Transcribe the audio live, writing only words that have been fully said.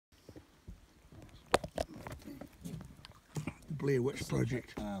Blair Witch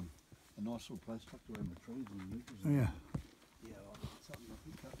Project. A nice little place tucked away in the trees and the Oh, yeah. Yeah, something I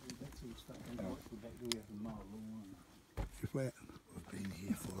think up there, that sort of stuff. And right to the back door, we have to mow a lawn. Flat.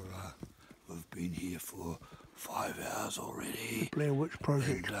 We've been here for 5 hours already. Blair Witch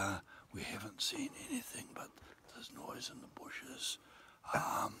Project. And we haven't seen anything, but there's noise in the bushes.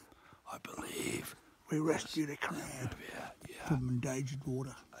 I believe We rescued a crab yeah. from endangered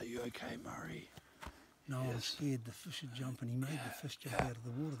water. Are you okay, Murray? No, I was scared the fish would jump, and he made the fish jump out of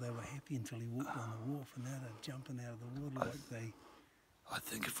the water. They were happy until he walked on the wharf, and now they're jumping out of the water like they... I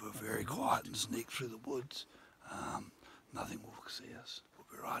think if we're very quiet and sneak through the woods, nothing will see us. We'll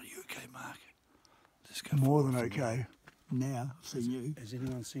be right. Are you okay, Mark? Let's go More forward than from okay. Now, I've seen you. Has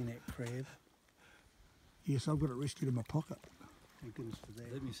anyone seen that crab? Yes, I've got it rescued in my pocket. Thank goodness for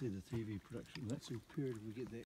that. Let me see the TV production. That's the period we get that